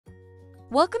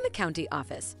Welcome to County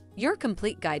Office, your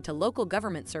complete guide to local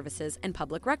government services and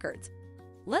public records.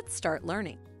 Let's start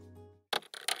learning.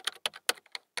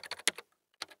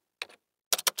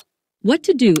 What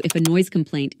to do if a noise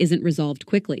complaint isn't resolved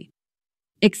quickly?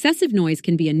 Excessive noise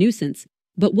can be a nuisance,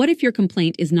 but what if your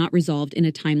complaint is not resolved in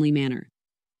a timely manner?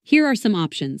 Here are some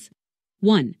options.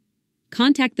 1.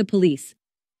 Contact the police.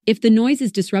 If the noise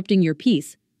is disrupting your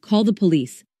peace, call the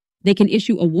police. They can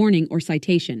issue a warning or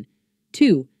citation.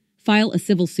 2. File a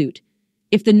civil suit.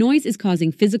 If the noise is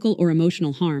causing physical or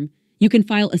emotional harm, you can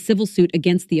file a civil suit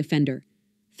against the offender.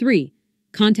 3.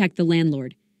 Contact the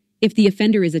landlord. If the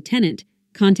offender is a tenant,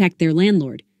 contact their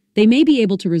landlord. They may be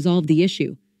able to resolve the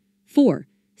issue. 4.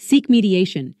 Seek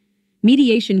mediation.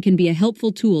 Mediation can be a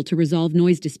helpful tool to resolve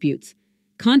noise disputes.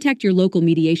 Contact your local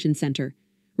mediation center.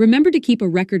 Remember to keep a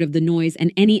record of the noise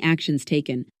and any actions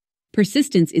taken.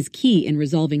 Persistence is key in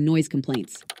resolving noise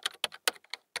complaints.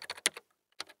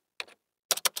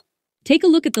 Take a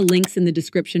look at the links in the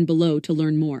description below to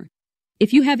learn more.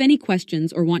 If you have any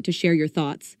questions or want to share your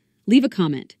thoughts, leave a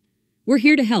comment. We're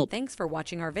here to help. Thanks for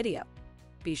watching our video.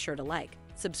 Be sure to like,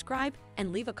 subscribe,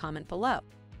 and leave a comment below.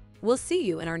 We'll see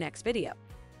you in our next video.